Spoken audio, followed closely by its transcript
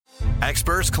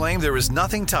Experts claim there is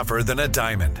nothing tougher than a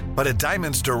diamond. But at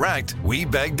Diamonds Direct, we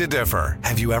beg to differ.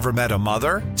 Have you ever met a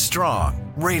mother?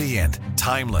 Strong, radiant,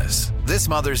 timeless. This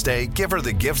Mother's Day, give her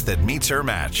the gift that meets her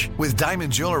match. With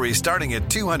diamond jewelry starting at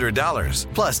 $200.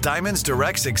 Plus, Diamonds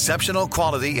Direct's exceptional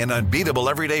quality and unbeatable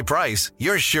everyday price,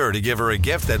 you're sure to give her a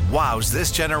gift that wows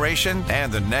this generation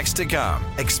and the next to come.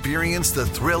 Experience the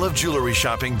thrill of jewelry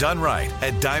shopping done right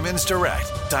at Diamonds Direct.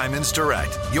 Diamonds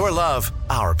Direct. Your love,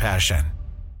 our passion.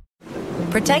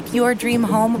 Protect your dream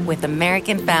home with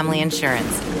American Family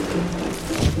Insurance.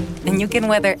 And you can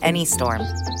weather any storm.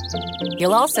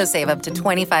 You'll also save up to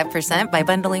 25% by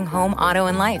bundling home, auto,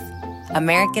 and life.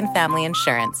 American Family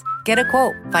Insurance. Get a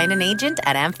quote. Find an agent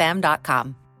at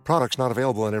amfam.com. Products not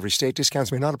available in every state.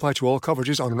 Discounts may not apply to all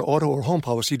coverages on an auto or home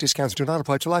policy. Discounts do not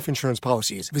apply to life insurance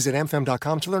policies. Visit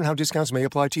amfam.com to learn how discounts may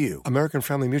apply to you. American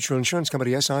Family Mutual Insurance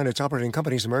Company, SI, and its operating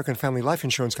companies, American Family Life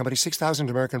Insurance Company, 6000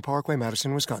 American Parkway,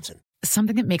 Madison, Wisconsin.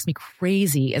 Something that makes me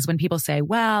crazy is when people say,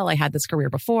 well, I had this career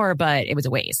before, but it was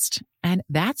a waste. And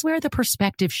that's where the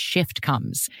perspective shift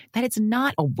comes, that it's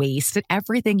not a waste, that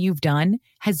everything you've done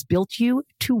has built you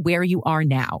to where you are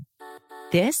now.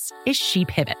 This is She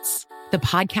Pivots, the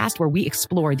podcast where we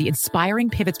explore the inspiring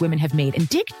pivots women have made and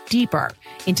dig deeper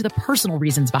into the personal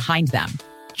reasons behind them.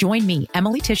 Join me,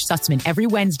 Emily Tish Sussman, every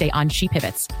Wednesday on She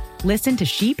Pivots. Listen to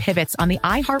She Pivots on the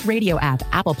iHeartRadio app,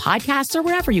 Apple Podcasts, or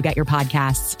wherever you get your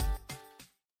podcasts.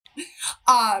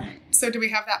 So do we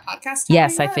have that podcast?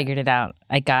 Yes, I figured it out.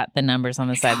 I got the numbers on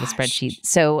the side of the spreadsheet.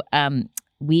 So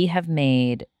we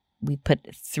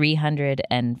put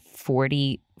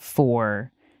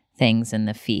 344 things in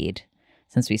the feed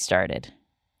since we started.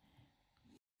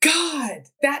 God,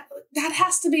 that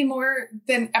has to be more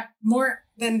than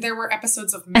there were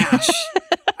episodes of MASH,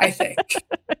 I think.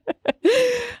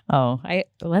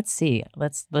 Let's see.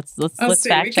 Let's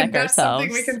fact check That's ourselves.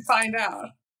 something we can find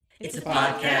out. It's a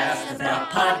podcast about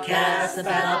podcasts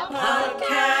about podcasts.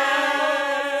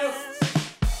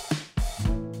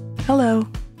 Hello.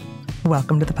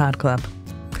 Welcome to the Pod Club.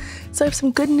 So I have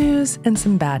some good news and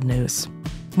some bad news,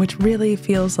 which really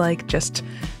feels like just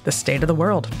the state of the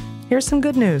world. Here's some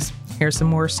good news. Here's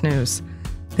some worse news.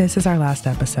 This is our last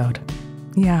episode.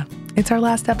 Yeah, it's our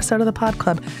last episode of the Pod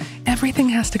Club. Everything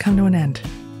has to come to an end.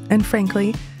 And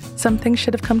frankly, some things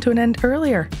should have come to an end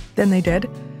earlier than they did.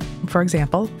 For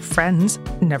example, Friends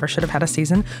never should have had a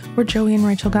season where Joey and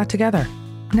Rachel got together.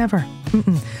 Never.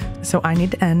 So I need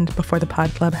to end before the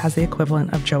Pod Club has the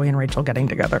equivalent of Joey and Rachel getting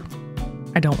together.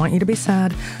 I don't want you to be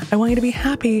sad. I want you to be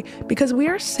happy because we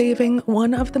are saving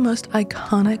one of the most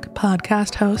iconic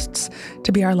podcast hosts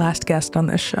to be our last guest on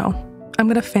this show. I'm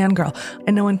going to fangirl,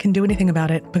 and no one can do anything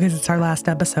about it because it's our last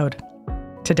episode.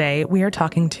 Today, we are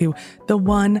talking to the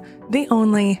one, the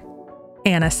only,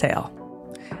 Anna Sale.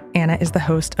 Anna is the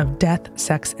host of Death,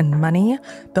 Sex, and Money,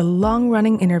 the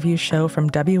long-running interview show from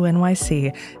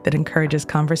WNYC that encourages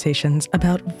conversations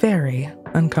about very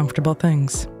uncomfortable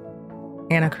things.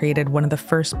 Anna created one of the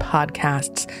first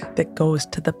podcasts that goes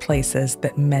to the places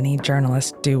that many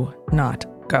journalists do not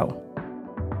go.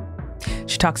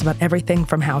 She talks about everything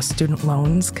from how student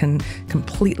loans can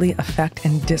completely affect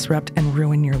and disrupt and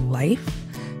ruin your life,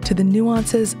 to the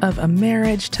nuances of a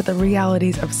marriage, to the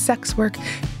realities of sex work,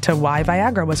 to why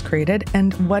Viagra was created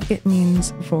and what it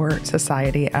means for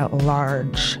society at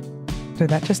large. Did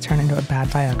that just turn into a bad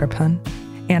Viagra pun?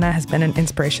 Anna has been an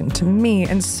inspiration to me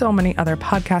and so many other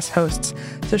podcast hosts,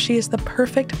 so she is the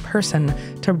perfect person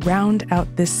to round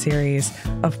out this series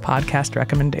of podcast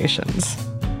recommendations.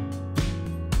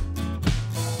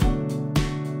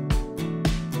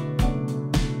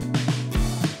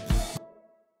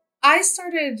 I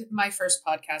started my first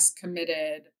podcast,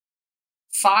 Committed,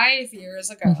 5 years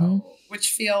ago, which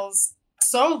feels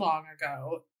so long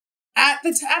ago. At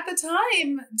the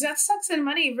time, Death, Sex, and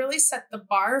Money really set the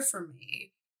bar for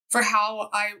me for how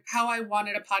I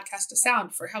wanted a podcast to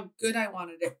sound, for how good I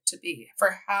wanted it to be,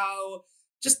 for how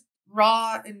just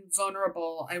raw and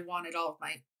vulnerable I wanted all of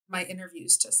my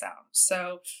interviews to sound.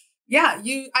 So, yeah,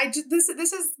 this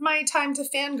is my time to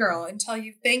fangirl and tell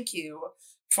you thank you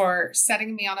for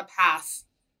setting me on a path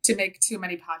to make too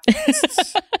many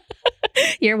podcasts.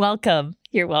 You're welcome.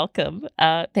 You're welcome.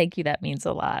 Thank you. That means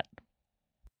a lot.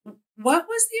 What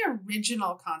was the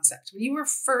original concept when you were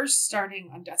first starting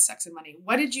on Death, Sex, and Money?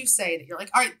 What did you say that you're like,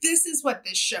 all right, this is what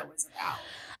this show is about?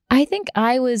 I think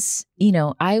I was in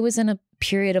a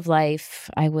period of life.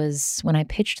 When I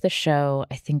pitched the show,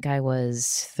 I think I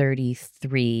was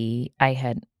 33.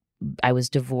 I was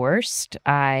divorced.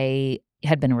 I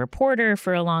had been a reporter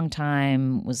for a long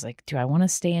time, was like, do I want to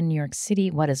stay in New York City?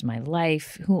 What is my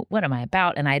life? What am I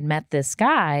about? And I'd met this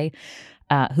guy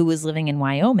who was living in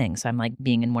Wyoming. So I'm like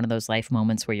being in one of those life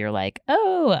moments where you're like,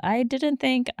 oh, I didn't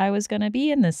think I was going to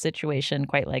be in this situation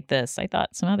quite like this. I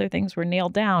thought some other things were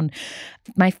nailed down.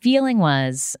 My feeling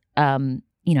was,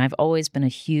 I've always been a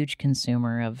huge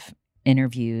consumer of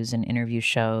interviews and interview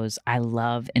shows. I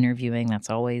love interviewing. That's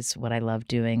always what I loved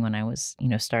doing when I was,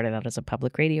 started out as a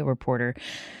public radio reporter.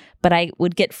 But I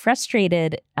would get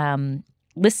frustrated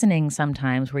listening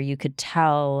sometimes where you could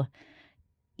tell,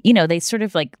 they sort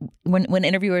of like when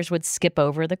interviewers would skip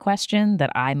over the question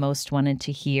that I most wanted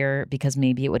to hear because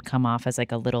maybe it would come off as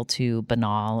like a little too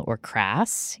banal or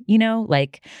crass,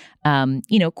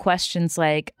 questions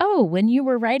like, oh, when you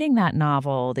were writing that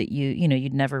novel that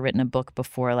you'd never written a book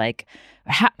before, like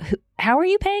how are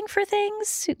you paying for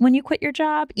things when you quit your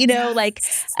job?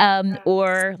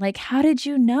 Or like, how did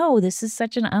you know this is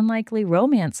such an unlikely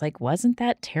romance? Like, wasn't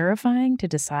that terrifying to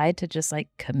decide to just like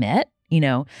commit?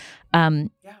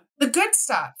 The good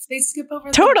stuff. They skip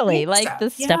over totally the like stuff. the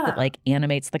stuff that like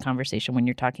animates the conversation when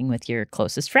you're talking with your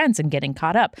closest friends and getting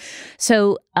caught up.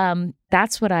 So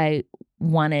that's what I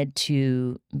wanted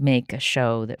to make a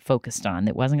show that focused on,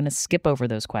 that wasn't going to skip over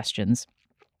those questions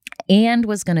and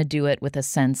was going to do it with a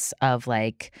sense of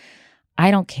like, I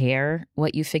don't care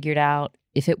what you figured out.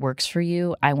 If it works for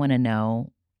you, I want to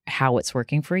know how it's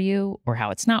working for you or how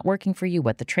it's not working for you,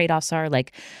 what the trade-offs are.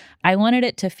 Like, I wanted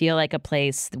it to feel like a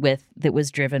place that was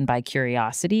driven by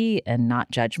curiosity and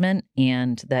not judgment,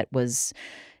 and that was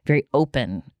very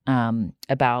open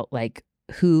about like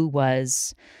who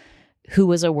was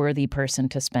a worthy person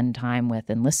to spend time with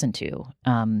and listen to.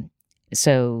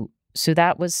 So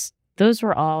those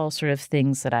were all sort of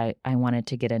things that I wanted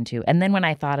to get into. And then when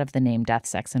I thought of the name Death,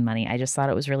 Sex, and Money, I just thought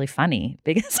it was really funny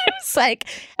because I was like,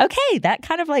 okay, that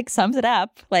kind of like sums it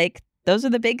up. Like, those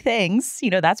are the big things.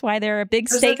 That's why there are big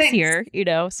stakes here,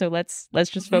 so let's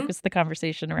just focus the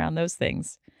conversation around those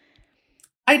things.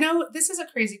 I know this is a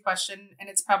crazy question and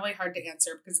it's probably hard to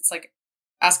answer because it's like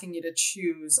asking you to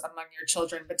choose among your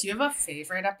children, but do you have a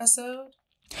favorite episode?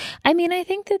 I mean, I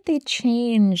think that they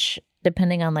change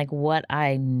depending on like what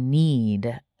I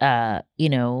need. I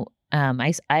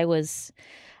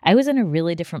was in a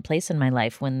really different place in my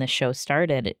life when the show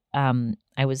started.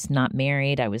 I was not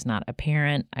married. I was not a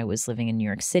parent. I was living in New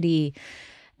York City.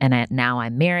 And now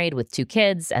I'm married with 2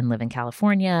 kids and live in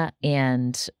California.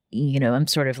 And, I'm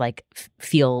sort of like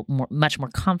feel much more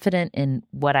confident in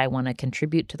what I want to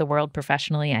contribute to the world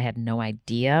professionally. I had no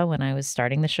idea when I was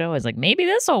starting the show. I was like, maybe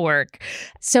this will work.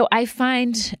 So I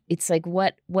find it's like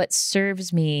what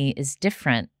serves me is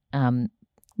different.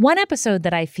 One episode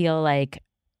that I feel like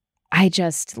I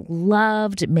just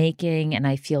loved making and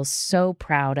I feel so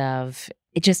proud of,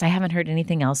 I haven't heard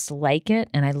anything else like it.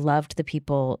 And I loved the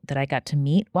people that I got to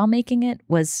meet while making it,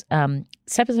 was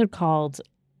this episode called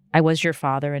I Was Your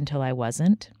Father Until I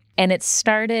Wasn't. And it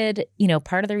started,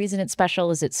 part of the reason it's special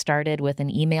is it started with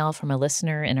an email from a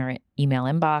listener in our email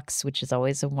inbox, which is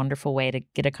always a wonderful way to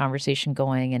get a conversation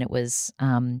going. And it was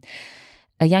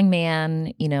a young man,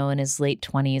 in his late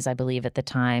 20s, I believe at the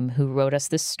time, who wrote us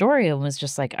this story and was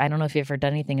just like, I don't know if you've ever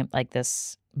done anything like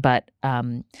this, but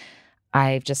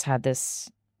I've just had this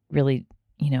really,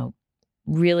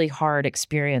 really hard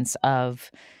experience of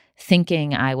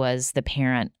thinking I was the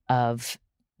parent of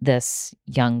this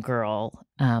young girl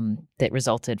that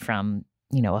resulted from,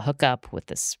 a hookup with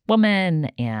this woman.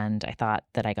 And I thought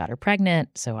that I got her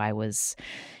pregnant. So I was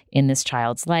in this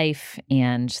child's life.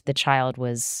 And the child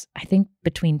was, I think,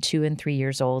 between 2 and 3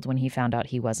 years old when he found out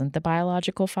he wasn't the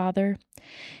biological father.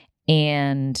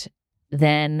 And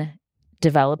then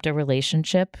developed a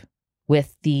relationship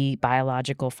with the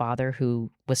biological father who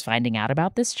was finding out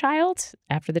about this child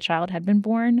after the child had been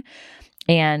born.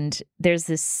 And there's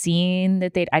this scene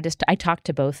that I talked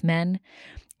to both men,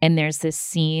 and there's this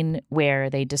scene where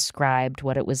they described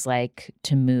what it was like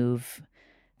to move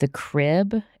the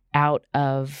crib out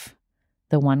of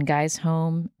the one guy's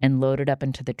home and load it up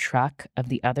into the truck of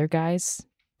the other guy's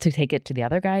to take it to the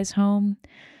other guy's home.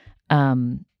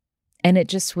 And it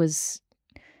just was,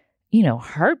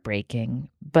 heartbreaking,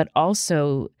 but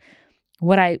also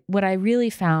what I really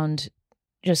found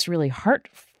just really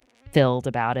heart-filled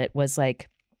about it was like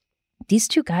these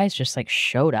 2 guys just like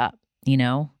showed up, they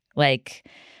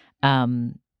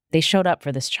showed up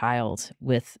for this child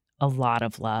with a lot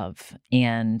of love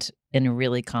and in a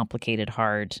really complicated,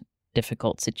 hard,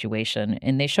 difficult situation,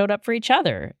 and they showed up for each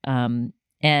other.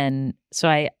 And so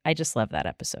I just love that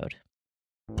episode.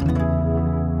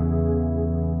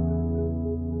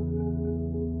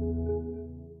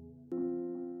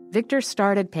 Victor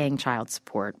started paying child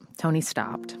support. Tony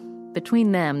stopped.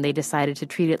 Between them, they decided to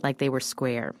treat it like they were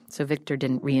square, so Victor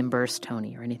didn't reimburse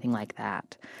Tony or anything like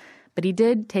that. But he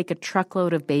did take a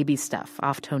truckload of baby stuff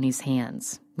off Tony's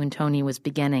hands when Tony was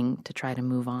beginning to try to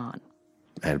move on.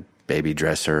 I had a baby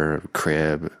dresser,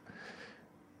 crib,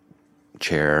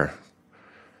 chair,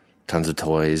 tons of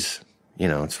toys. You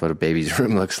know, it's what a baby's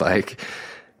room looks like.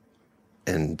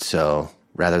 And so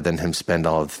rather than him spend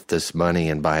all of this money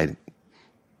and buy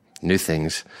new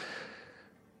things,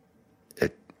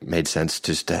 it made sense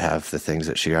just to have the things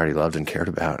that she already loved and cared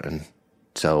about. And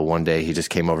so one day he just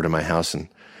came over to my house and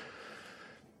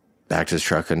backed his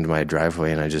truck into my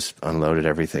driveway, and I just unloaded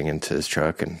everything into his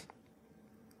truck. And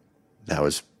that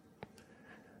was,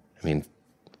 I mean,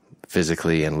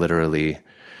 physically and literally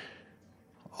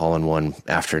all in one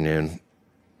afternoon,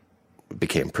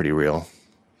 became pretty real,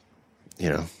 you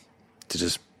know, to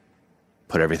just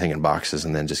put everything in boxes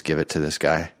and then just give it to this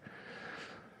guy.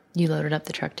 You loaded up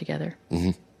the truck together?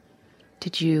 Mm-hmm.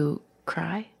 Did you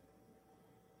cry?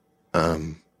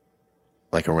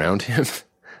 Like around him?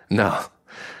 No.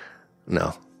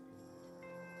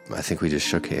 I think we just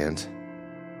shook hands.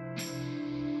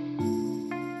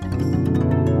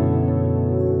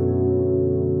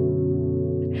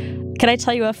 Can I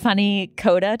tell you a funny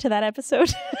coda to that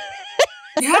episode?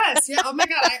 Yes. Yeah. Oh my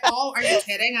God. Are you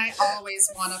kidding? I always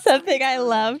want to. Something I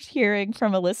loved hearing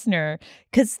from a listener,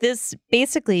 because this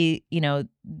basically, you know,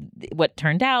 what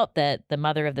turned out that the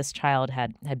mother of this child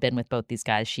had been with both these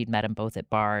guys. She'd met them both at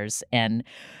bars. And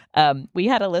we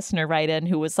had a listener write in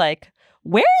who was like,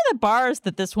 where are the bars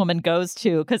that this woman goes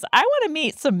to? Because I want to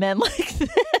meet some men like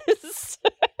this.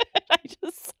 I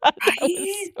just thought that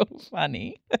was so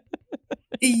funny.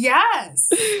 Yes,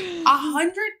 100%.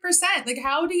 Like,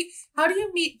 how do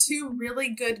you meet two really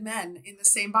good men in the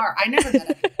same bar? I never met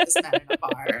any of those men in a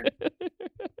bar.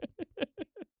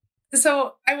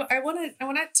 So I want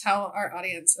to tell our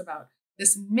audience about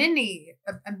this a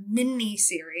mini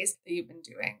series that you've been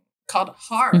doing called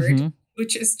Hard,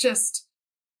 which is just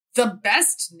the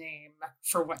best name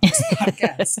for what this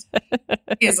podcast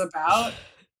is about.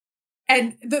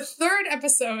 And the third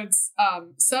episode's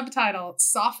subtitle,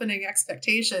 Softening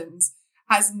Expectations,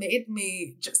 has made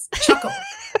me just chuckle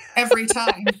every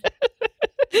time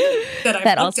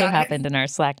that also happened in our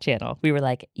Slack channel. We were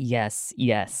like, yes,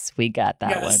 we got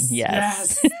that one.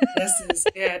 Yes. This is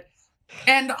it.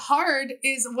 And Hard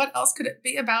is, what else could it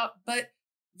be about but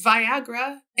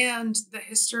Viagra and the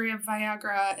history of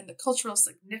Viagra and the cultural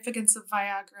significance of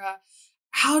Viagra.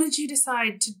 How did you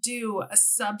decide to do a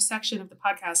subsection of the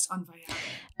podcast on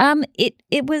Viagra?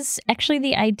 It was actually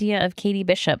the idea of Katie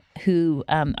Bishop, who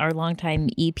our longtime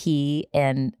EP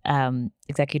and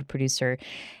executive producer,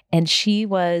 and it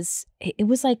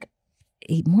was like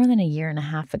more than a year and a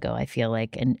half ago, I feel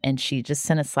like, and she just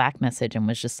sent a Slack message and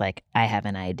was just like, I have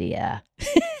an idea.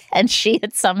 And she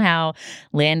had somehow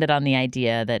landed on the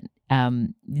idea that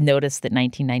noticed that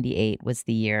 1998 was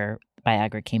the year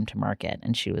Viagra came to market.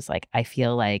 And she was like, I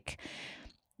feel like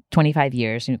 25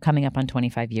 years, coming up on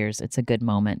 25 years, it's a good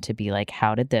moment to be like,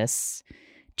 how did this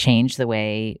change the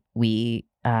way we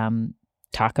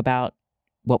talk about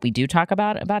what we do talk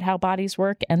about how bodies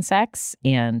work and sex,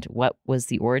 and what was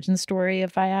the origin story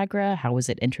of Viagra? How was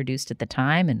it introduced at the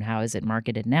time, and how is it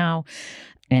marketed now,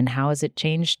 and how has it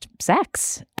changed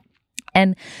sex?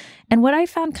 And what I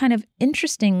found kind of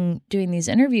interesting doing these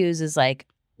interviews is like,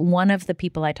 one of the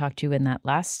people I talked to in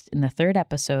the third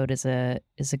episode is a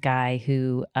guy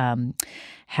who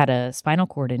had a spinal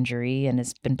cord injury and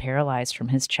has been paralyzed from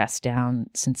his chest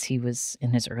down since he was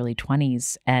in his early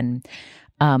 20s. And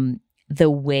the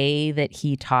way that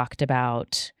he talked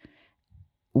about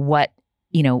what,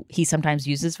 he sometimes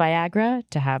uses Viagra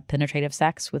to have penetrative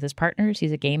sex with his partners.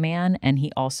 He's a gay man, and he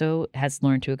also has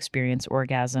learned to experience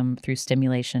orgasm through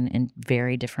stimulation in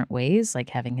very different ways, like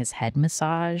having his head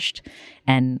massaged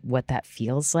and what that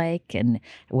feels like, and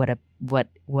what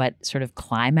sort of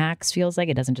climax feels like.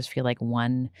 It doesn't just feel like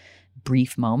one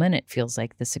brief moment. It feels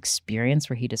like this experience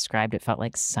where he described it felt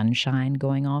like sunshine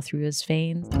going all through his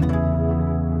veins.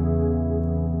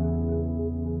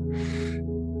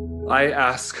 I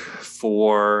ask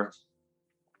for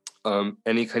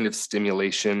any kind of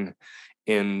stimulation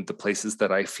in the places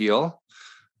that I feel.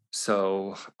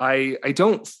 So I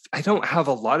don't have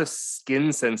a lot of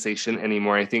skin sensation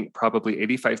anymore. I think probably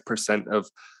 85% of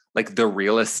like the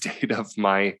real estate of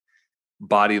my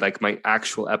body, like my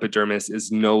actual epidermis, is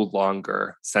no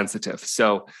longer sensitive.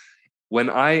 So when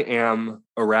I am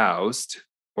aroused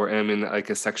or am in like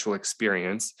a sexual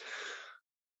experience,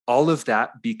 all of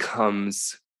that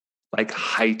becomes like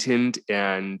heightened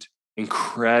and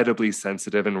incredibly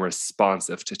sensitive and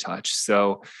responsive to touch.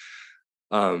 So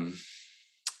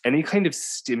any kind of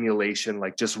stimulation,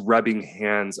 like just rubbing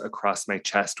hands across my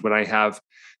chest when I have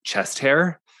chest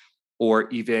hair, or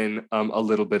even a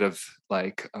little bit of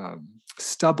like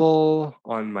stubble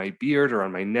on my beard or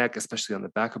on my neck, especially on the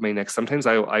back of my neck. Sometimes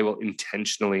I will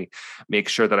intentionally make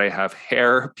sure that I have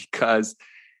hair because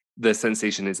the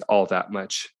sensation is all that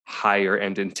much higher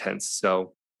and intense.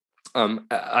 So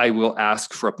I will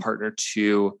ask for a partner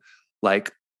to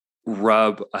like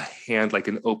rub a hand, like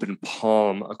an open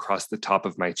palm, across the top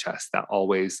of my chest. That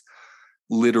always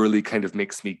literally kind of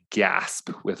makes me gasp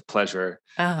with pleasure.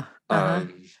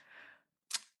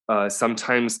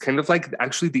 Sometimes kind of like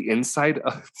actually the inside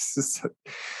of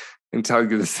I'm telling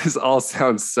you, this all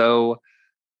sounds so,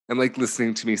 I'm like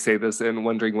listening to me say this and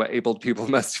wondering what abled people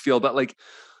must feel. But like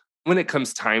when it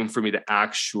comes time for me to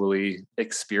actually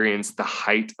experience the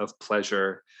height of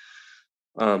pleasure,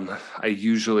 I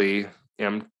usually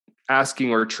am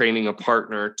asking or training a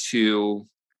partner to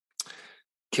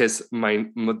kiss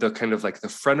the kind of like the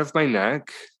front of my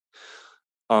neck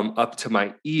up to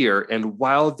my ear. And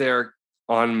while they're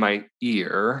on my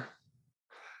ear,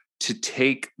 to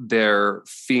take their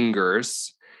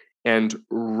fingers and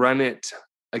run it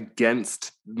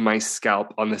against my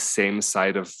scalp on the same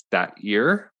side of that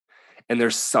ear. And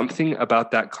there's something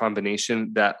about that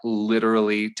combination that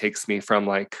literally takes me from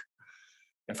like,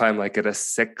 if I'm like at a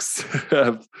 6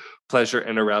 of pleasure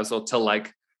and arousal to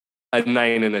like a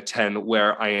 9 and a 10,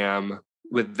 where I am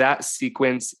with that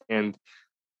sequence and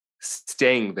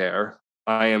staying there.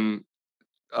 I am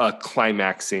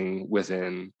climaxing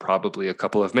within probably a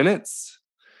couple of minutes.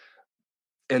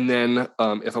 And then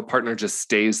if a partner just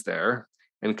stays there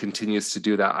and continues to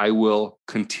do that, I will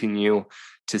continue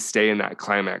to stay in that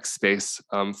climax space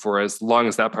for as long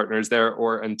as that partner is there,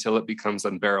 or until it becomes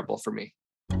unbearable for me.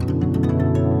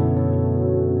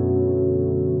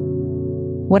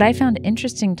 What I found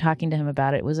interesting talking to him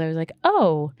about it was I was like,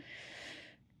 oh,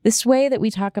 this way that we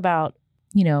talk about,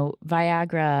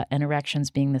 Viagra and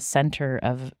erections being the center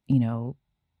of,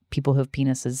 people who have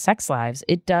penises' sex lives,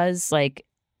 it does like,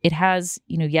 it has,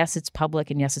 yes, it's public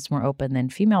and yes, it's more open than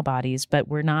female bodies, but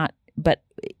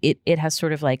it has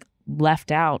sort of like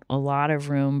left out a lot of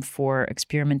room for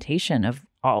experimentation of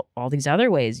all these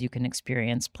other ways you can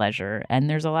experience pleasure. And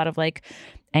there's a lot of like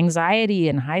anxiety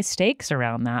and high stakes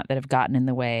around that have gotten in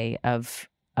the way of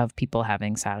people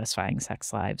having satisfying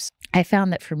sex lives. I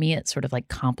found that for me, it sort of like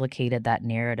complicated that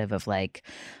narrative of like,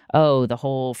 oh, the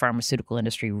whole pharmaceutical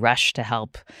industry rushed to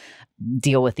help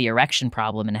deal with the erection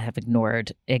problem and have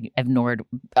ignored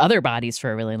other bodies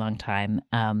for a really long time.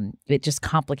 It just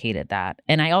complicated that.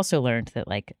 And I also learned that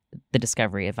like the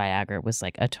discovery of Viagra was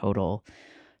like a total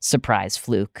surprise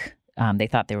fluke. They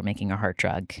thought they were making a heart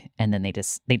drug, and then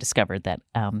they discovered that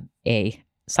a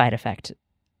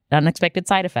unexpected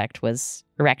side effect was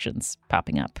erections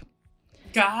popping up.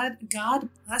 God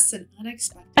bless an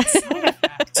unexpected side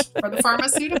effect for the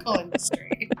pharmaceutical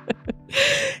industry.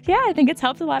 Yeah, I think it's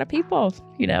helped a lot of people,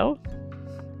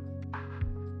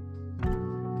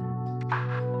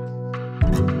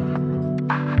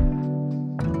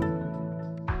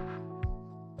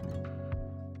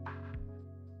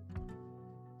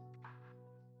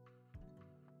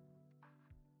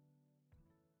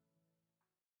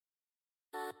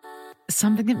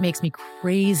 Something that makes me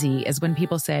crazy is when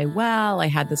people say, well, I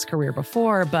had this career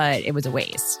before, but it was a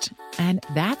waste. And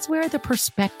that's where the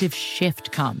perspective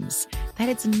shift comes, that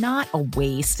it's not a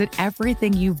waste, that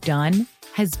everything you've done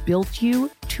has built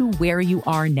you to where you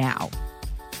are now.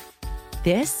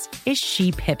 This is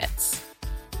She Pivots,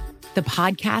 the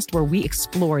podcast where we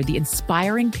explore the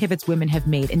inspiring pivots women have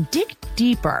made and dig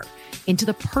deeper into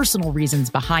the personal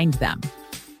reasons behind them.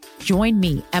 Join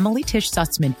me, Emily Tish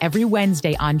Sussman, every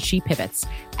Wednesday on She Pivots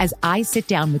as I sit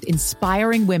down with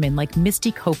inspiring women like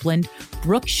Misty Copeland,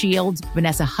 Brooke Shields,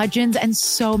 Vanessa Hudgens, and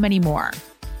so many more.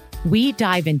 We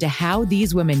dive into how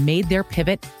these women made their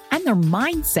pivot and their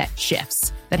mindset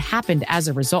shifts that happened as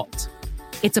a result.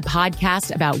 It's a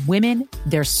podcast about women,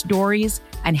 their stories,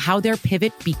 and how their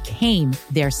pivot became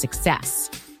their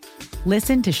success.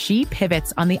 Listen to She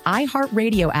Pivots on the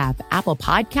iHeartRadio app, Apple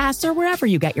Podcasts, or wherever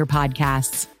you get your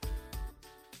podcasts.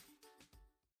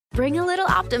 Bring a little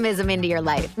optimism into your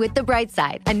life with The Bright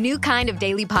Side, a new kind of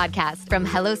daily podcast from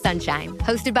Hello Sunshine,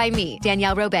 hosted by me,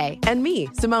 Danielle Robay. And me,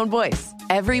 Simone Boyce.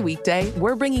 Every weekday,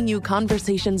 we're bringing you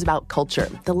conversations about culture,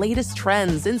 the latest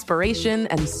trends, inspiration,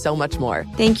 and so much more.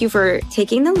 Thank you for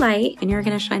taking the light, and you're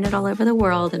going to shine it all over the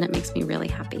world, and it makes me really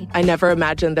happy. I never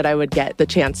imagined that I would get the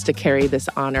chance to carry this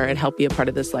honor and help be a part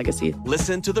of this legacy.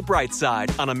 Listen to The Bright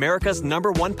Side on America's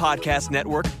 #1 podcast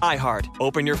network, iHeart.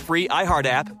 Open your free iHeart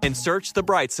app and search The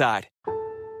Bright Side.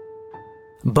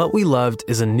 But We Loved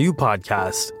is a new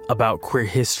podcast about queer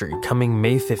history coming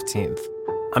May 15th.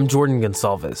 I'm Jordan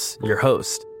Gonsalves, your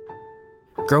host.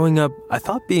 Growing up, I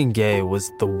thought being gay was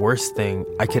the worst thing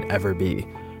I could ever be.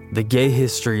 The gay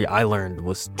history I learned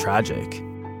was tragic.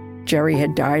 Jerry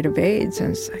had died of AIDS,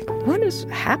 and it's like, what is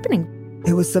happening?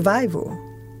 It was survival.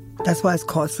 That's why it's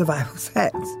called survival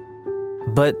sex.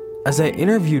 But as I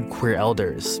interviewed queer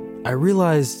elders, I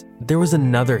realized there was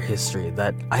another history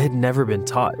that I had never been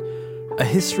taught, a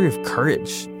history of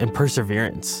courage and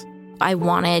perseverance. I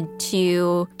wanted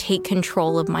to take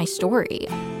control of my story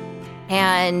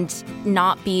and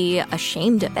not be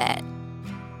ashamed of it.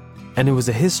 And it was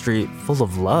a history full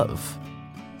of love.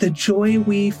 The joy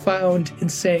we found in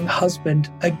saying husband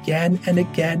again and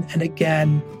again and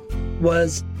again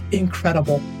was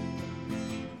incredible.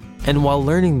 And while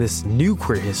learning this new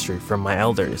queer history from my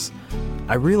elders,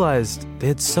 I realized they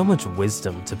had so much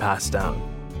wisdom to pass down.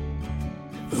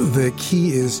 The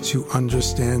key is to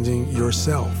understanding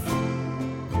yourself,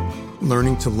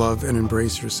 learning to love and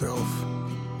embrace yourself.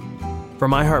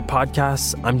 From iHeart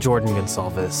Podcasts, I'm Jordan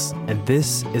Gonsalves, and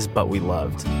this is But We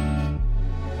Loved.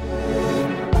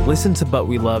 Listen to But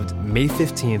We Loved May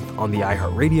 15th on the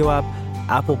iHeartRadio app,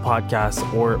 Apple Podcasts,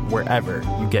 or wherever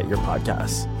you get your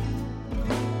podcasts.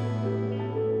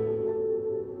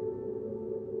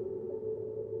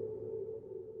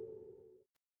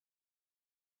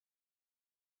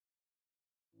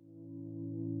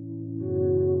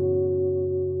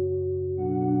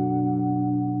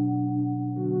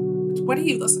 What do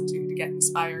you listen to get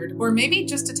inspired? Or maybe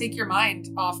just to take your mind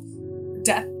off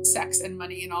death, sex, and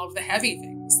money and all of the heavy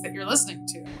things that you're listening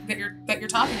to, that you're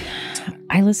talking about.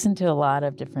 I listen to a lot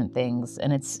of different things,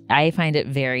 and I find it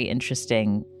very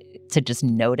interesting to just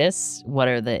notice what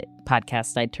are the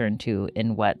podcasts I turn to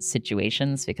in what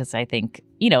situations, because I think,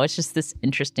 it's just this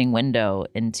interesting window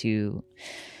into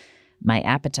my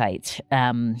appetite.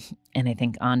 And I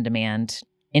think on demand,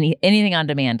 anything on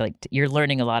demand, like you're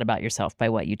learning a lot about yourself by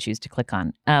what you choose to click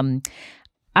on.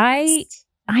 I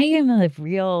am a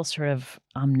real sort of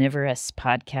omnivorous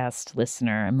podcast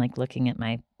listener. I'm like looking at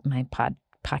my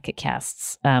pocket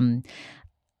casts. One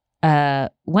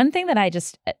thing that I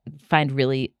just find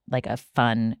really like a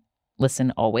fun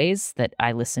listen always, that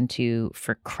I listen to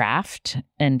for craft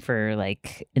and for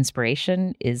like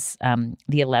inspiration, is The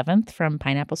 11th from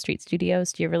Pineapple Street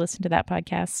Studios. Do you ever listen to that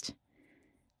podcast?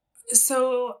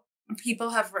 So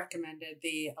people have recommended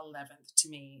The 11th to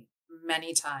me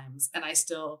many times, and I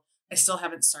still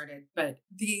haven't started, but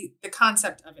the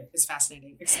concept of it is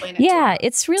fascinating. Explain it. Yeah,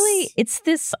 it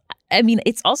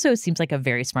also seems like a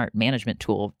very smart management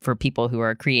tool for people who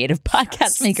are creative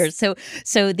podcast makers. So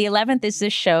The 11th is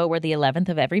this show where the 11th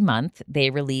of every month they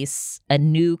release a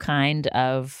new kind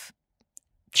of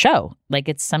show.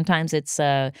 Like sometimes it's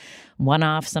a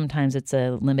one-off, sometimes it's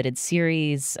a limited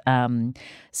series,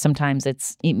 sometimes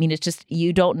it's just,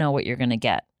 you don't know what you're going to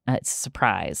get. It's a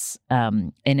surprise.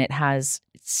 And it's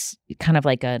kind of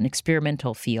like an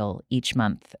experimental feel each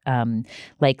month.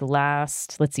 Like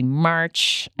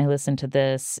March, I listened to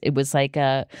this. It was like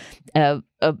I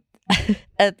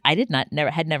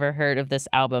had never heard of this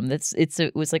album.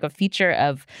 It was like a feature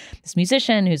of this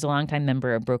musician who's a longtime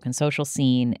member of Broken Social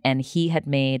Scene, and he had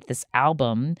made this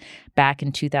album back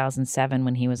in 2007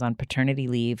 when he was on paternity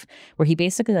leave, where he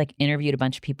basically like interviewed a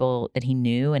bunch of people that he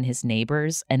knew and his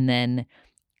neighbors, and then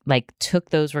like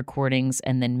took those recordings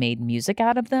and then made music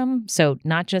out of them. So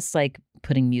not just like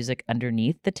putting music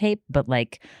underneath the tape, but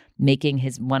like making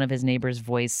one of his neighbor's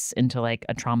voice into like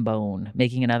a trombone,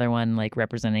 making another one like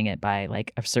representing it by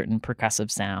like a certain percussive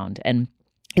sound. And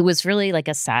it was really like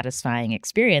a satisfying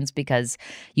experience because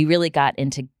you really got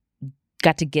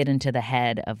to get into the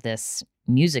head of this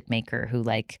music maker who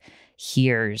like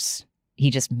he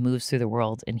just moves through the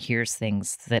world and hears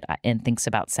things and thinks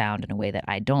about sound in a way that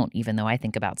I don't, even though I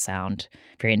think about sound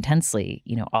very intensely,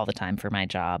 all the time for my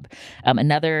job.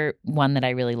 Another one that I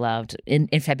really loved in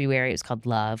February, it was called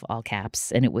Love, all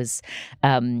caps. And it was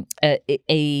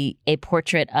a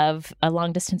portrait of a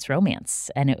long distance romance.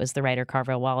 And it was the writer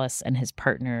Carvel Wallace and his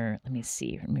partner. Let me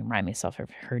remind myself of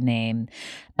her name.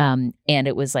 And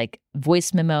it was like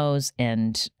voice memos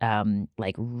and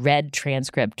like read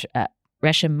transcript.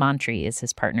 Resham Mantri is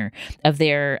his partner, of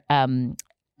their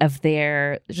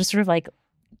just sort of like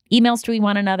emails to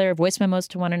one another, voice memos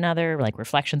to one another, like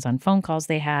reflections on phone calls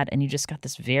they had. And you just got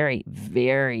this very,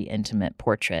 very intimate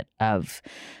portrait of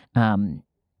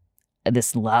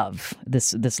this love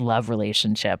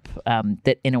relationship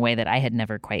that in a way that I had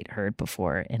never quite heard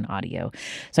before in audio.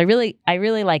 So I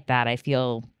really like that. I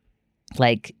feel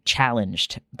like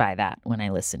challenged by that when I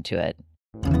listen to it.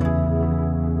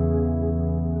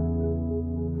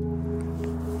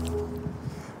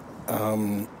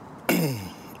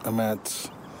 I'm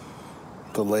at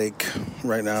the lake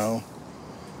right now,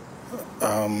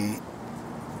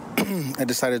 I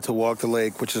decided to walk the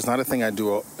lake, which is not a thing I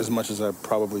do as much as I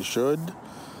probably should.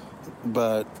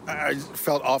 But I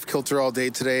felt off kilter all day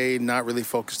today, not really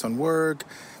focused on work.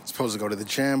 Supposed to go to the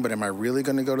gym, but am I really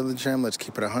going to go to the gym? Let's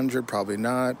keep it 100. Probably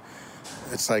not.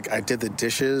 It's like I did the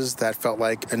dishes. That felt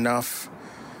like enough.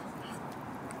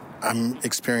 I'm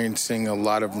experiencing a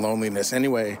lot of loneliness.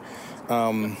 Anyway,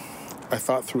 I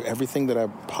thought through everything that I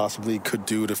possibly could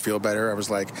do to feel better. I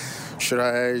was like, should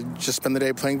I just spend the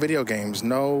day playing video games?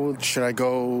 No. Should I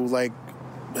go, like,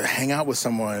 hang out with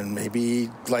someone? Maybe,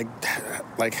 like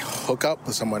hook up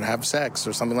with someone, have sex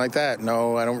or something like that?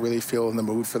 No, I don't really feel in the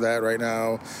mood for that right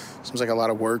now. Seems like a lot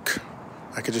of work.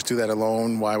 I could just do that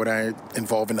alone. Why would I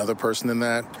involve another person in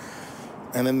that?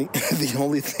 And then the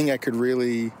only thing I could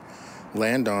really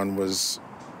land on was,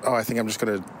 I think I'm just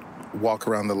going to walk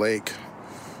around the lake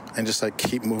and just like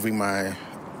keep moving my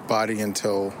body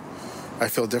until I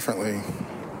feel differently.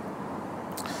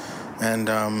 And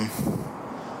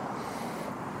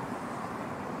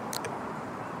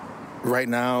right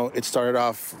now it started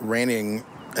off raining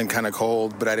and kind of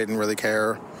cold, but I didn't really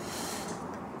care.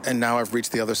 And now I've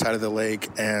reached the other side of the lake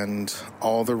and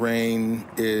all the rain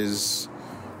is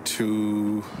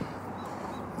to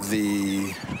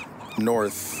the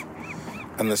north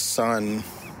and the sun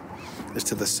is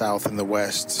to the south and the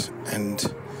west,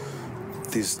 and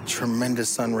these tremendous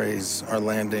sun rays are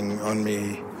landing on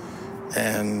me,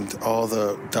 and all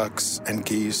the ducks and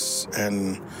geese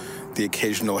and the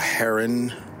occasional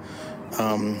heron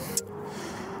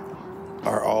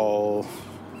are all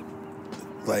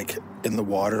like in the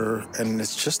water, and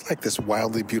it's just like this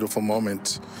wildly beautiful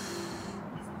moment.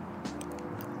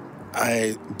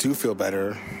 I do feel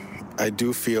better. I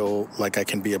do feel like I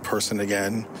can be a person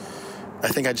again. I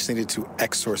think I just needed to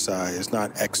exorcise,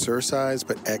 not exercise,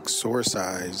 but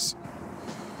exorcise.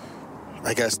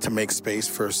 I guess to make space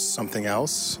for something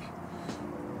else.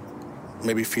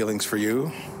 Maybe feelings for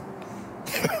you.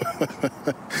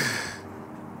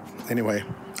 Anyway,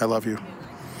 I love you.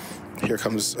 Here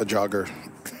comes a jogger.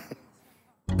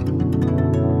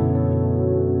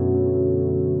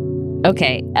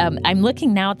 Okay, I'm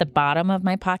looking now at the bottom of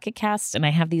my Pocket Cast, and I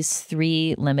have these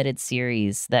 3 limited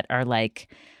series that are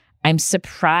like, I'm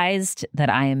surprised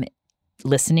that I'm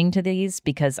listening to these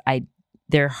because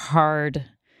they're hard.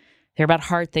 They're about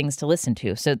hard things to listen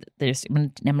to. So I'm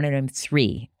going to name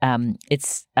 3.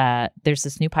 There's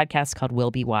this new podcast called Will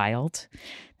Be Wild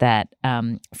that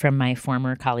from my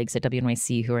former colleagues at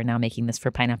WNYC who are now making this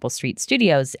for Pineapple Street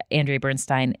Studios, Andrea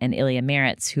Bernstein and Ilya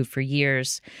Meritz, who for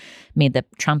years made the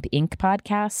Trump Inc.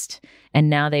 podcast. And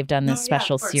now they've done this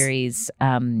special series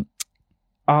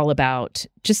all about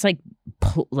just like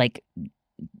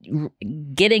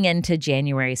getting into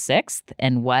January 6th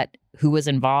and who was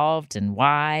involved and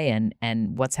why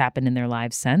and what's happened in their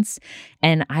lives since.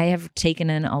 And I have taken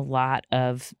in a lot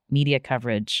of media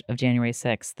coverage of January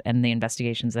 6th and the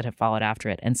investigations that have followed after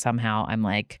it. And somehow I'm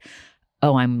like,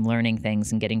 I'm learning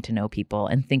things and getting to know people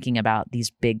and thinking about these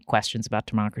big questions about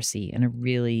democracy in a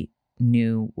really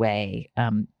new way.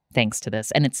 Thanks to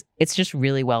this. And it's just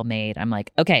really well made. I'm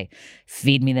like, okay,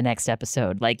 feed me the next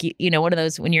episode. Like, you know, one of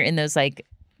those when you're in those like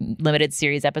limited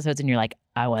series episodes and you're like,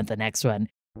 I want the next one.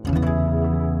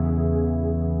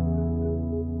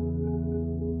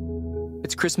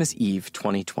 It's Christmas Eve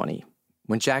 2020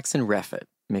 when Jackson Reffett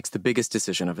makes the biggest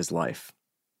decision of his life.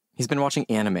 He's been watching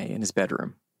anime in his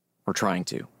bedroom, or trying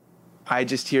to. I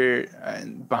just hear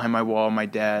behind my wall my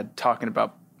dad talking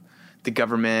about the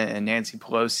government and Nancy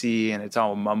Pelosi, and it's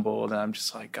all mumbled, and I'm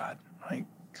just like, God, like,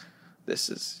 this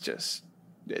is just,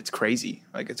 it's crazy.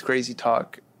 Like, it's crazy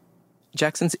talk.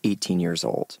 Jackson's 18 years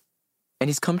old, and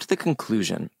he's come to the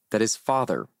conclusion that his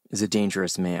father is a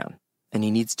dangerous man, and he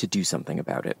needs to do something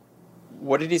about it.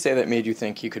 What did he say that made you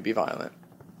think he could be violent?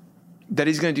 That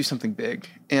he's going to do something big.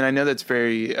 And I know that's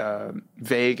very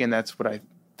vague, and that's what I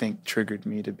think triggered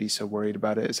me to be so worried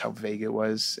about it, is how vague it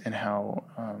was and how,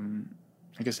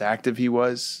 I guess, active he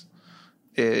was.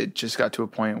 It just got to a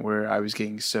point where I was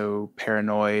getting so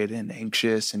paranoid and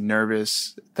anxious and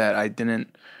nervous that I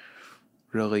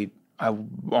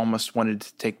almost wanted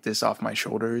to take this off my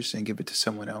shoulders and give it to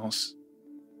someone else.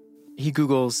 He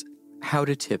Googles, how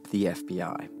to tip the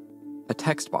FBI. A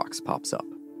text box pops up.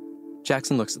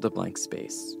 Jackson looks at the blank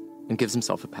space and gives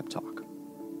himself a pep talk.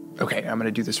 Okay, I'm going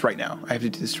to do this right now. I have to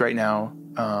do this right now.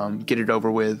 Get it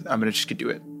over with. I'm going to just do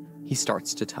it. He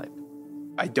starts to type.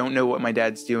 I don't know what my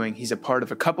dad's doing. He's a part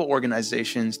of a couple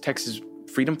organizations, Texas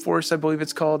Freedom Force, I believe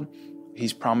it's called.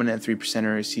 He's prominent at 3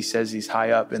 Percenters. He says he's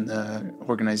high up in the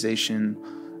organization.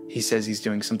 He says he's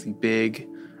doing something big.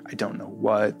 I don't know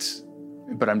what,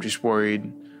 but I'm just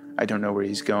worried. I don't know where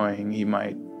he's going. He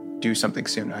might do something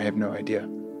soon. I have no idea.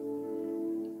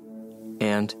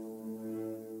 And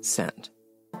send.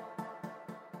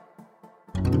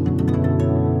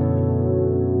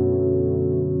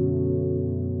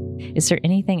 Is there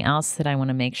anything else that I want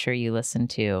to make sure you listen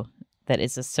to that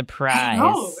is a surprise?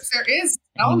 No, if there is,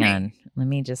 tell me. Hang on.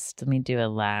 Let me do a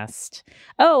last.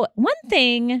 Oh, one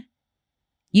thing.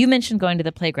 You mentioned going to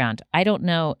the playground. I don't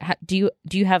know. Do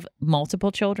you have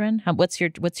multiple children? What's your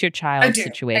child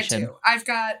situation? I do. I've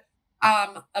got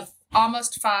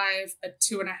almost 5, a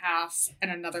 2.5,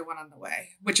 and another one on the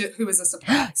way, who is a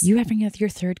surprise. You having your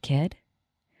third kid?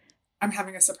 I'm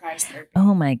having a surprise third.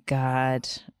 Oh my God.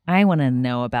 I want to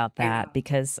know about that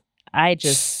because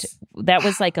that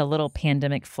was like a little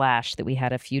pandemic flash that we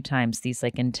had a few times, these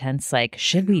like intense, like,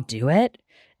 should we do it?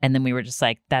 And then we were just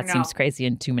like, that seems crazy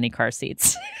and too many car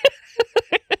seats.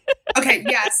 Okay,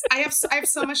 yes. I have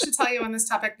so much to tell you on this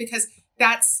topic because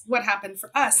that's what happened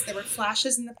for us. There were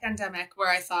flashes in the pandemic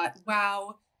where I thought,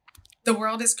 wow, the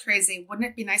world is crazy. Wouldn't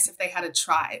it be nice if they had a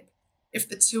tribe? If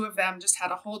the two of them just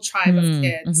had a whole tribe of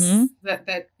kids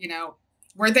that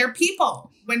were their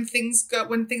people when things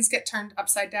get turned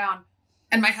upside down.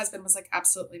 And my husband was like,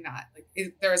 absolutely not.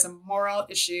 Like, there is a moral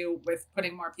issue with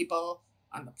putting more people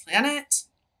on the planet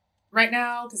right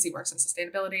now because he works in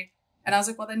sustainability. And I was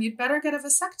like, well, then you'd better get a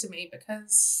vasectomy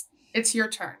because it's your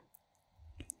turn.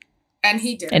 And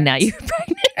he did. And now you're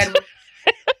pregnant.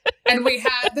 And we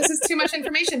had, this is too much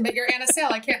information, but you're Anna Sale.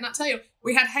 I can't not tell you.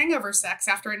 We had hangover sex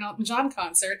after an Elton John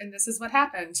concert, and this is what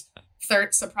happened.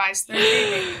 Third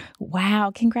baby.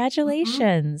 Wow.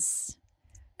 Congratulations.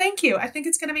 Thank you. I think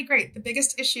it's going to be great. The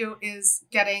biggest issue is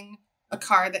getting a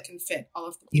car that can fit all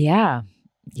of the people.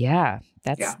 Yeah.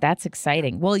 That's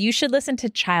exciting. Well, you should listen to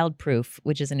Child Proof,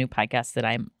 which is a new podcast that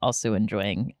I'm also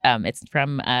enjoying. It's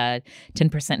from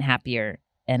 10% Happier,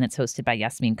 and it's hosted by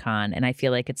Yasmin Khan. And I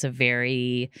feel like it's a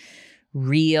very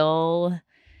real,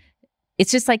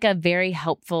 it's just like a very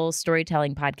helpful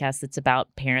storytelling podcast that's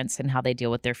about parents and how they deal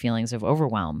with their feelings of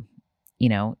overwhelm,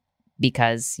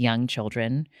 because young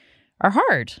children are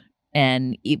hard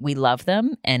and we love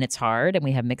them and it's hard and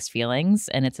we have mixed feelings,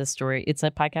 and it's a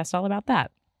podcast all about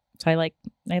that. So I like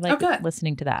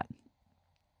listening to that.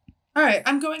 All right.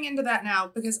 I'm going into that now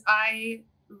because I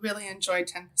really enjoyed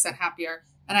 10% Happier.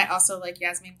 And I also like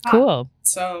Yasmin Khan. Cool.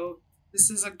 So this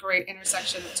is a great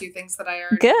intersection of two things that I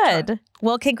already Good. enjoy.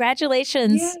 Well,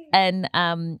 congratulations. Yay. And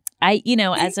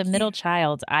as a middle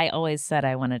child, I always said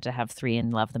I wanted to have 3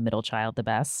 and love the middle child the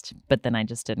best, but then I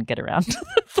just didn't get around to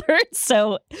the third.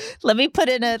 So let me put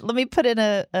in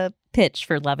a pitch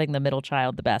for loving the middle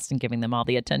child the best and giving them all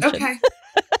the attention. Okay.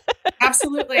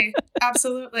 Absolutely.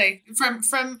 Absolutely.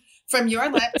 From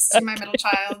your lips to my middle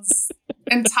child's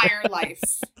entire life.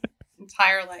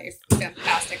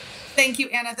 Fantastic. Thank you,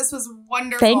 Anna. This was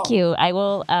wonderful. Thank you. I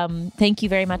will thank you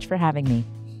very much for having me.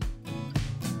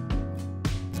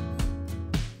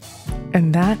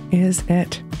 And that is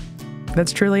it.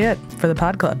 That's truly it for the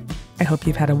Pod Club. I hope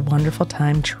you've had a wonderful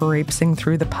time traipsing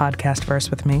through the podcast verse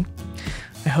with me.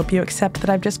 I hope you accept that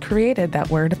I've just created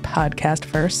that word podcast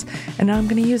verse, and now I'm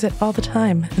going to use it all the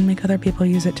time and make other people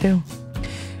use it too.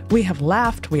 We have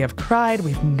laughed, we have cried,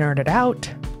 we've nerded out.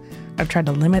 I've tried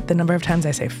to limit the number of times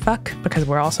I say fuck because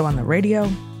we're also on the radio.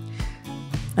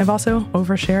 I've also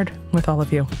overshared with all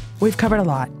of you. We've covered a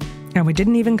lot, and we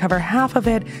didn't even cover half of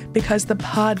it because the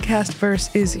podcast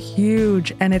verse is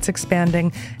huge and it's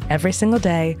expanding every single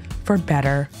day for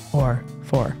better or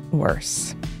for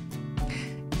worse.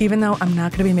 Even though I'm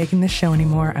not going to be making this show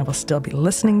anymore, I will still be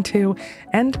listening to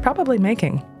and probably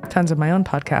making tons of my own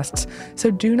podcasts.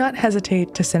 So do not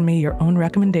hesitate to send me your own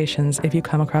recommendations if you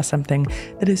come across something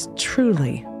that is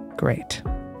truly great.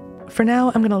 For now,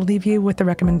 I'm going to leave you with the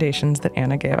recommendations that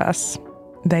Anna gave us.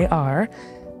 They are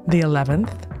The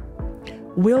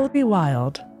 11th, Will Be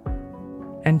Wild,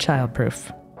 and Child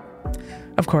Proof.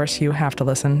 Of course, you have to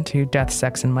listen to Death,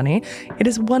 Sex, and Money. It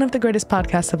is one of the greatest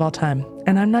podcasts of all time.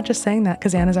 And I'm not just saying that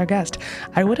because Anna's our guest.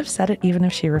 I would have said it even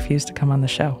if she refused to come on the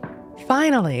show.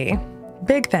 Finally,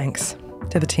 big thanks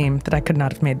to the team that I could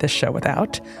not have made this show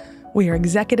without. We are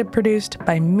executive produced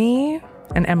by me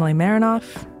and Emily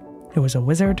Marinoff, who is a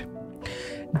wizard.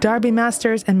 Darby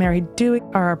Masters and Mary Dewey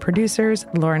are our producers.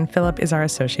 Lauren Phillip is our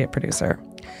associate producer.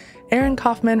 Aaron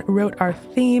Kaufman wrote our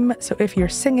theme, so if you're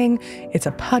singing, it's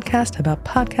a podcast about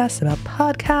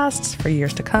podcasts for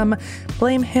years to come.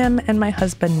 Blame him and my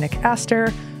husband, Nick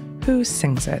Astor, who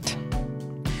sings it.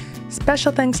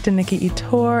 Special thanks to Nikki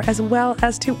Ettore, as well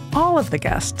as to all of the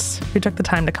guests who took the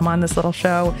time to come on this little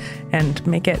show and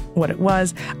make it what it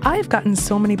was. I've gotten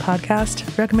so many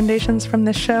podcast recommendations from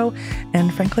this show,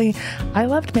 and frankly, I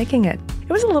loved making it.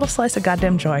 It was a little slice of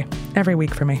goddamn joy every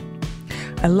week for me.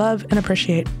 I love and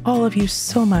appreciate all of you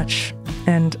so much,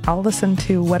 and I'll listen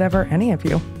to whatever any of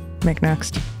you make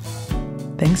next.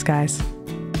 Thanks, guys.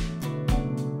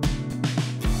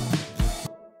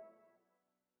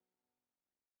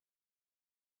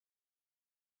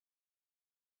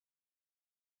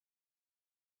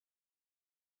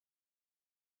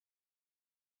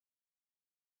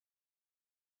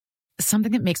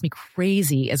 Something that makes me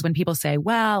crazy is when people say,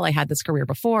 well, I had this career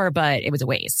before, but it was a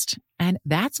waste. And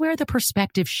that's where the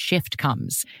perspective shift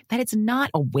comes, that it's not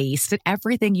a waste, that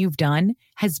everything you've done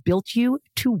has built you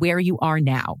to where you are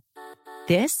now.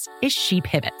 This is She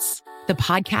Pivots, the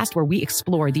podcast where we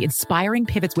explore the inspiring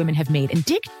pivots women have made and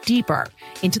dig deeper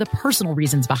into the personal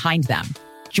reasons behind them.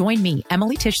 Join me,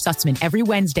 Emily Tish Sussman, every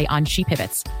Wednesday on She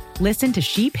Pivots. Listen to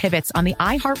She Pivots on the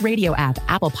iHeartRadio app,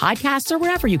 Apple Podcasts, or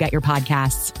wherever you get your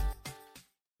podcasts.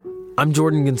 I'm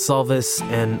Jordan Gonsalves,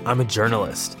 and I'm a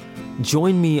journalist.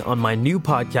 Join me on my new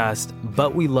podcast,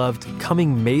 But We Loved,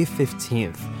 coming May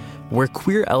 15th, where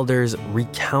queer elders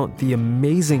recount the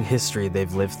amazing history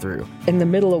they've lived through. In the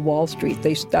middle of Wall Street,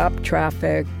 they stopped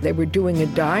traffic. They were doing a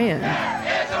die-in.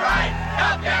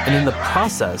 And in the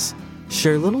process,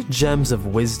 share little gems of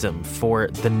wisdom for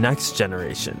the next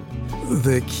generation.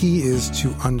 The key is to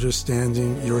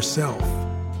understanding yourself,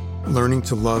 learning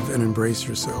to love and embrace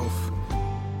yourself.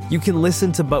 You can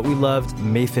listen to But We Loved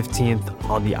May 15th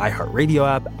on the iHeartRadio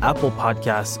app, Apple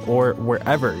Podcasts, or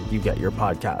wherever you get your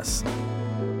podcasts.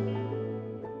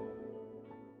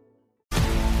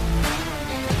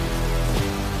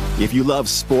 If you love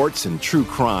sports and true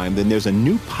crime, then there's a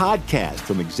new podcast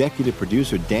from executive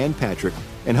producer Dan Patrick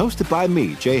and hosted by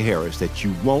me, Jay Harris, that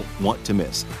you won't want to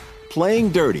miss. Playing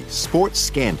Dirty: Sports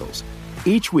Scandals.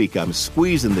 Each week, I'm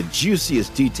squeezing the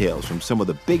juiciest details from some of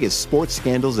the biggest sports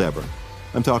scandals ever.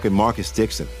 I'm talking Marcus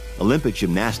Dixon, Olympic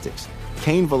gymnastics,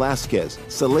 Cain Velasquez,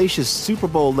 salacious Super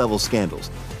Bowl-level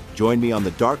scandals. Join me on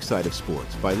the dark side of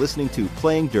sports by listening to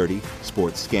Playing Dirty: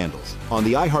 Sports Scandals on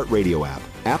the iHeartRadio app,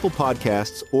 Apple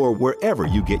Podcasts, or wherever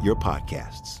you get your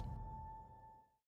podcasts.